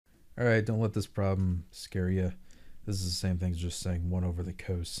All right, don't let this problem scare you. This is the same thing as just saying 1 over the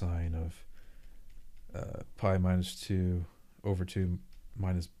cosine of pi minus 2 over 2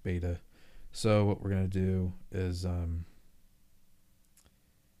 minus beta. So what we're going to do is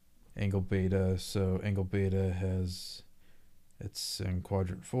angle beta. So angle beta it's in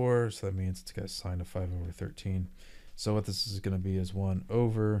quadrant 4, so that means it's got a sine of 5 over 13. So what this is going to be is 1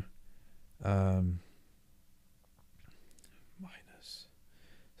 over minus.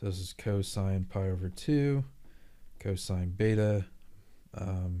 So this is cosine pi over 2, cosine beta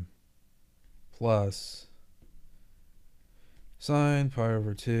plus sine pi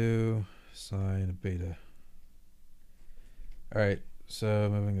over 2, sine beta. All right, so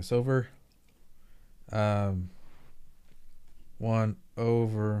moving this over. 1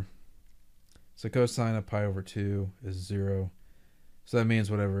 over, so cosine of pi over 2 is 0. So that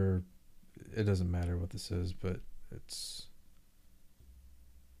means whatever, it doesn't matter what this is, but it's,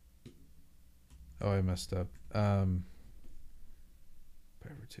 oh, I messed up. Pi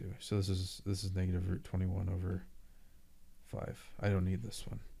over 2. So this is negative root 21 over 5. I don't need this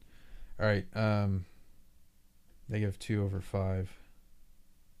one. All right, negative 2 over 5.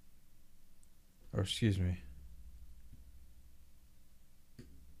 Or excuse me.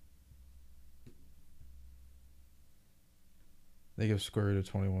 Negative square root of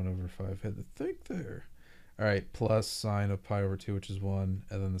 21 over 5. Had to think there. All right, plus sine of pi over 2, which is 1,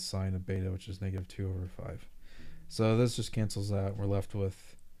 and then the sine of beta, which is negative 2 over 5. So this just cancels out. We're left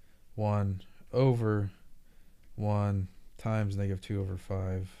with 1 over 1 times negative 2 over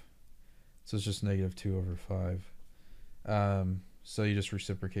 5. So it's just negative 2 over 5. So you just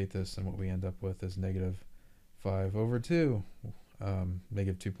reciprocate this, and what we end up with is negative 5 over 2,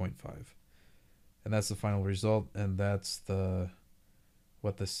 negative 2.5. And that's the final result, and that's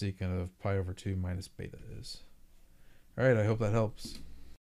what the secant of pi over 2 minus beta is. All right, I hope that helps.